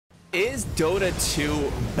Is Dota 2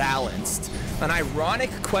 balanced? An ironic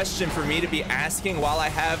question for me to be asking while I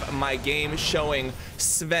have my game showing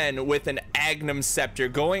Sven with an Agnum Scepter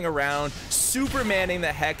going around supermanning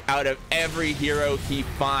the heck out of every hero he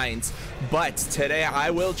finds. But today I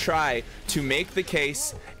will try to make the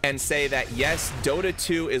case and say that yes, Dota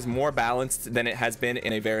 2 is more balanced than it has been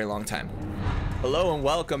in a very long time. Hello and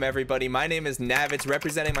welcome everybody. My name is Navetz,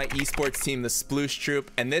 representing my esports team, the Sploush Troupe,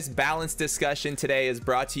 and this balanced discussion today is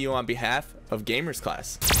brought to you on behalf of Gamers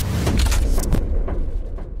Class.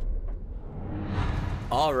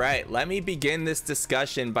 All right, let me begin this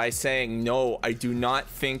discussion by saying no, I do not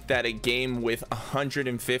think that a game with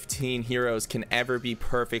 115 heroes can ever be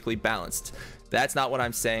perfectly balanced. That's not what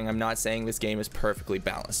I'm saying. I'm not saying this game is perfectly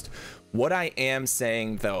balanced. What I am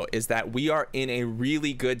saying though is that we are in a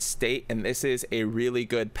really good state, and this is a really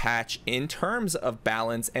good patch in terms of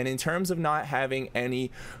balance and in terms of not having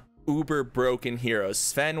any uber broken heroes.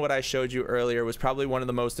 Sven, what I showed you earlier, was probably one of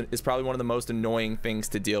the most annoying things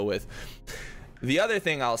to deal with. The other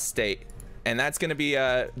thing I'll state, and that's going to be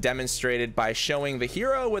demonstrated by showing the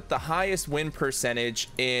hero with the highest win percentage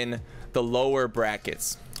in the lower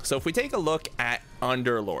brackets. So if we take a look at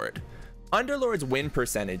Underlord, Underlord's win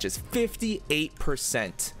percentage is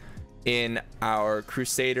 58% in our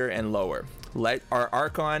Crusader and lower. Our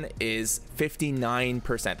Archon is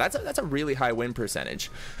 59%. That's a really high win percentage.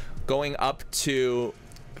 Going up to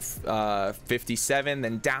 57,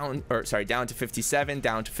 then down to 57,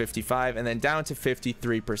 down to 55, and then down to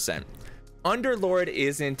 53%. Underlord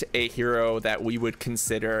isn't a hero that we would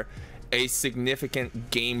consider a significant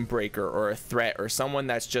game breaker or a threat or someone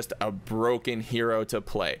that's just a broken hero to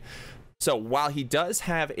play. So while he does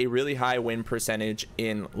have a really high win percentage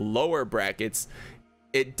in lower brackets,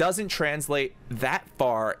 it doesn't translate that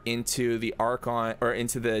far into the Archon or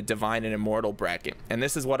into the Divine and Immortal bracket. And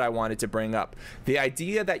this is what I wanted to bring up. The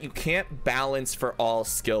idea that you can't balance for all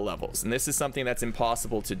skill levels. And this is something that's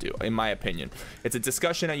impossible to do, in my opinion. It's a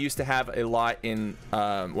discussion I used to have a lot in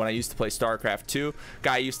when I used to play StarCraft 2.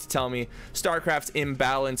 Guy used to tell me StarCraft's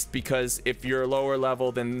imbalanced because if you're lower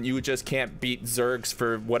level, then you just can't beat Zergs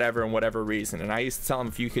for whatever and whatever reason. And I used to tell him,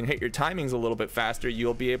 if you can hit your timings a little bit faster,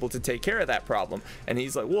 you'll be able to take care of that problem. And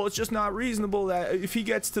he's like, well, it's just not reasonable that if he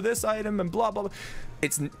gets to this item and blah blah blah.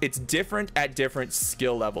 It's different at different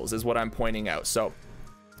skill levels is what I'm pointing out. So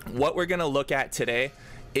what we're gonna look at today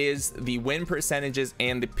is the win percentages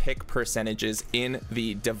and the pick percentages in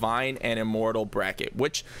the Divine and Immortal bracket,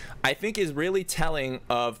 which I think is really telling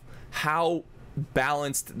of how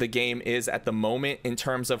balanced the game is at the moment in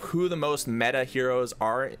terms of who the most meta heroes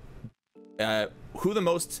are, who the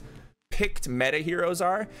most picked meta heroes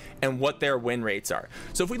are, and what their win rates are.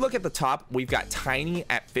 So if we look at the top, we've got Tiny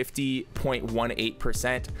at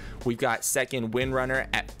 50.18%. We've got second Windrunner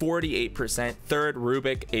at 48%. Third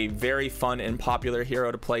Rubik, a very fun and popular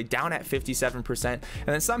hero to play, down at 57%. And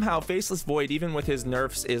then somehow Faceless Void, even with his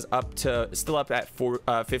nerfs, is still up at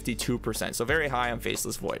 52%. So very high on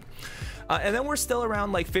Faceless Void. And then we're still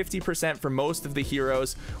around like 50% for most of the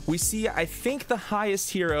heroes. We see, I think the highest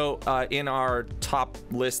hero in our top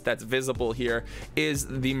list that's visible here is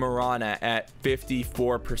the Mirana at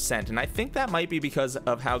 54%. And I think that might be because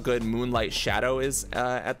of how good Moonlight Shadow is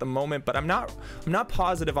at the moment, but I'm not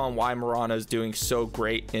positive on why Mirana is doing so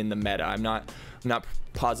great in the meta. I'm not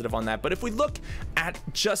positive on that. But if we look at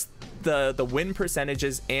just the win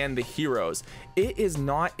percentages and the heroes, it is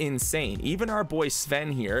not insane. Even our boy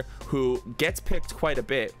Sven here, who gets picked quite a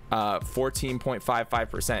bit,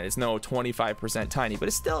 14.55%. It's no 25% Tiny, but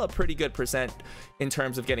it's still a pretty good percent in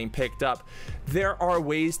terms of getting picked up. There are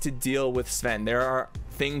ways to deal with Sven. There are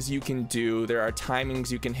things you can do, there are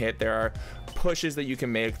timings you can hit, there are pushes that you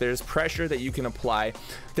can make, there's pressure that you can apply.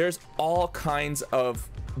 There's all kinds of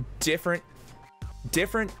different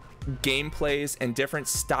gameplays and different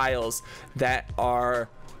styles that are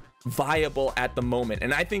viable at the moment,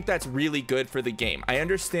 and I think that's really good for the game. I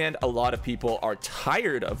understand a lot of people are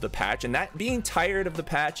tired of the patch, and that being tired of the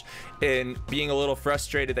patch and being a little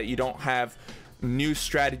frustrated that you don't have new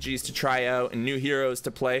strategies to try out and new heroes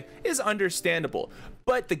to play is understandable,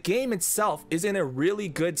 but the game itself is in a really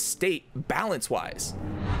good state balance wise.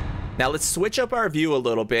 Now let's switch up our view a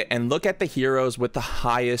little bit and look at the heroes with the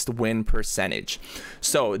highest win percentage.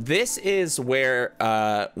 So this is where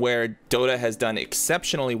Dota has done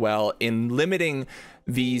exceptionally well in limiting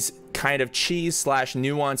these kind of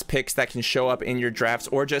cheese/nuance picks that can show up in your drafts,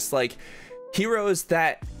 or just like heroes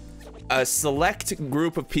that a select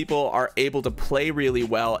group of people are able to play really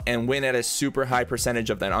well and win at a super high percentage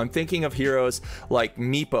of them. I'm thinking of heroes like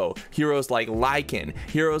Meepo, heroes like Lycan,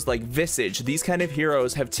 heroes like Visage. These kind of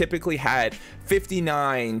heroes have typically had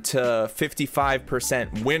 59 to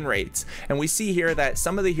 55% win rates. And we see here that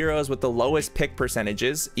some of the heroes with the lowest pick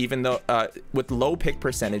percentages, even though with low pick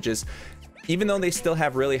percentages, even though they still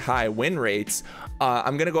have really high win rates,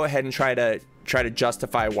 I'm gonna go ahead and try to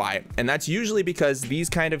justify why. And that's usually because these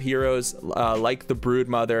kind of heroes, like the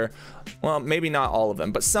Broodmother, well, maybe not all of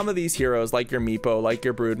them, but some of these heroes like your Meepo, like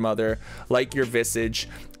your Broodmother, like your Visage,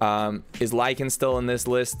 is Lycan still in this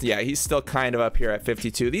list? Yeah, he's still kind of up here at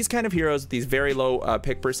 52. These kind of heroes, these very low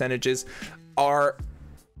pick percentages, are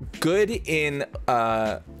good in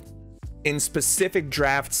specific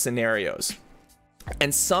draft scenarios.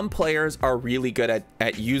 And some players are really good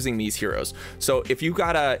at using these heroes. So if you've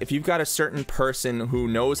got a certain person who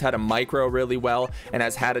knows how to micro really well and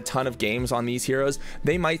has had a ton of games on these heroes,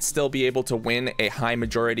 they might still be able to win a high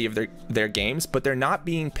majority of their games, but they're not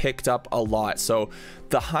being picked up a lot. So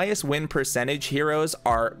the highest win percentage heroes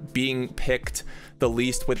are being picked the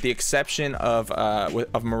least, with the exception of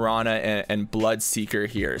Mirana and Bloodseeker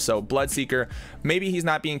here. So Bloodseeker, maybe he's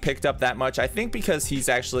not being picked up that much. I think because he's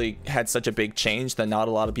actually had such a big change that not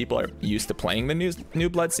a lot of people are used to playing the new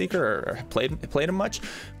Bloodseeker or played him much.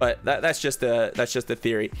 But that's just a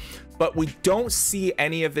theory. But we don't see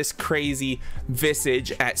any of this crazy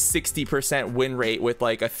Visage at 60% win rate with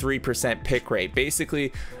like a 3% pick rate.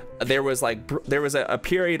 Basically, there was a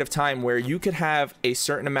period of time where you could have a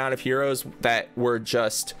certain amount of heroes that were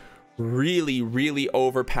just really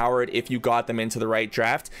overpowered if you got them into the right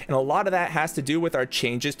draft, and a lot of that has to do with our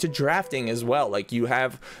changes to drafting as well. Like, you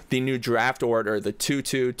have the new draft order, the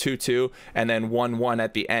 2-2 2-2 and then 1-1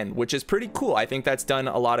 at the end, which is pretty cool. I think that's done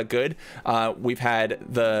a lot of good. We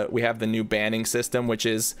have the new banning system, which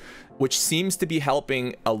seems to be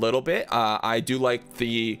helping a little bit. I do like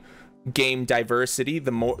the game diversity,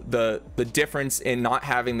 the difference in not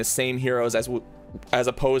having the same heroes as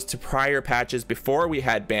opposed to prior patches before we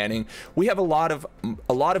had banning. We have a lot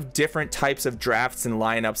of different types of drafts and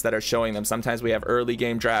lineups that are showing them. Sometimes we have early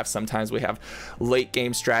game drafts, sometimes we have late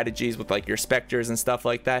game strategies with like your specters and stuff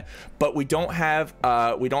like that, but we don't have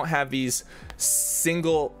these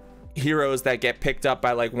single heroes that get picked up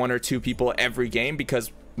by like one or two people every game,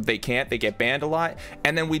 because they get banned a lot.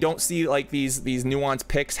 And then we don't see like these nuanced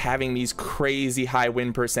picks having these crazy high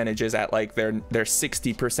win percentages at like their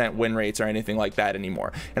 60% win rates or anything like that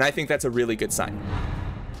anymore, and I think that's a really good sign.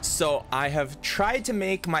 So I have tried to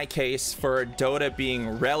make my case for Dota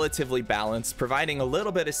being relatively balanced, providing a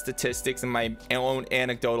little bit of statistics and my own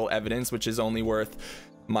anecdotal evidence, which is only worth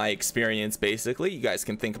my experience basically. You guys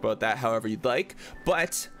can think about that however you'd like,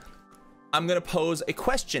 but I'm gonna pose a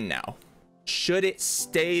question now. Should it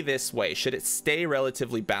stay this way? Should it stay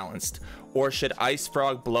relatively balanced, or should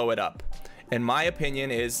IceFrog blow it up? In my opinion,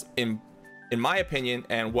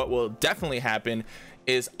 and what will definitely happen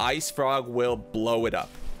is IceFrog will blow it up.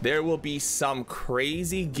 There will be some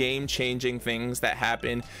crazy game-changing things that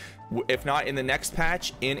happen, if not in the next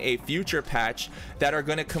patch, in a future patch, that are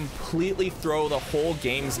going to completely throw the whole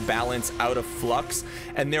game's balance out of flux.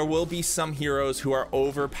 And there will be some heroes who are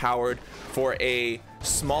overpowered for a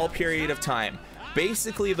small period of time.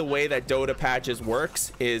 Basically, the way that Dota patches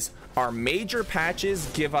works is our major patches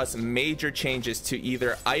give us major changes to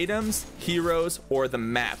either items, heroes, or the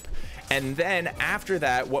map. And then after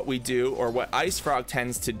that, what we do, or what IceFrog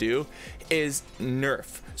tends to do, is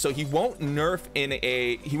nerf. So he won't nerf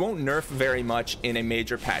very much in a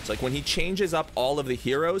major patch. Like when he changes up all of the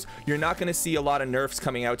heroes, you're not going to see a lot of nerfs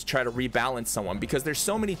coming out to try to rebalance someone, because there's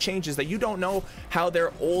so many changes that you don't know how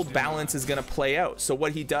their old balance is going to play out. So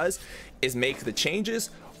what he does is make the changes,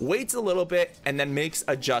 waits a little bit, and then makes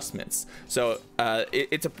adjustments. So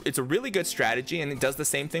it's a really good strategy, and it does the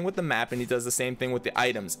same thing with the map, and he does the same thing with the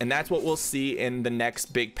items, and that's what we'll see in the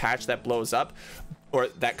next big patch that blows up, or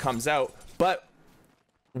that comes out. But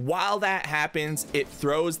while that happens, it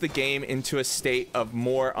throws the game into a state of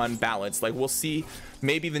more unbalanced. Like, we'll see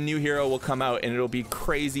maybe the new hero will come out and it'll be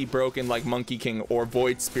crazy broken like Monkey King or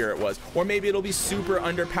Void Spirit was, or maybe it'll be super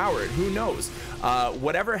underpowered. Who knows?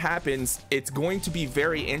 Whatever happens, it's going to be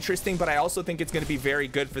very interesting, but I also think it's going to be very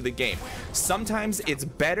good for the game. Sometimes it's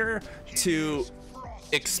better to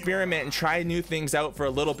experiment and try new things out for a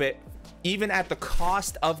little bit, even at the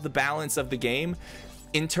cost of the balance of the game,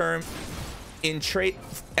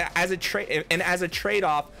 as a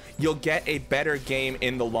trade-off. You'll get a better game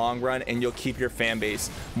in the long run, and you'll keep your fan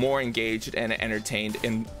base more engaged and entertained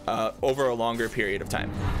over a longer period of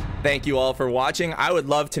time. Thank you all for watching. I would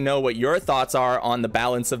love to know what your thoughts are on the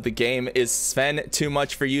balance of the game. Is Sven too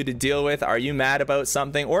much for you to deal with? Are you mad about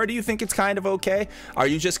something, or do you think it's kind of okay? Are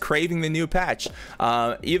you just craving the new patch?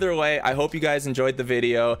 Either way, I hope you guys enjoyed the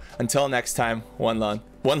video. Until next time, one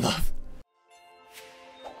love.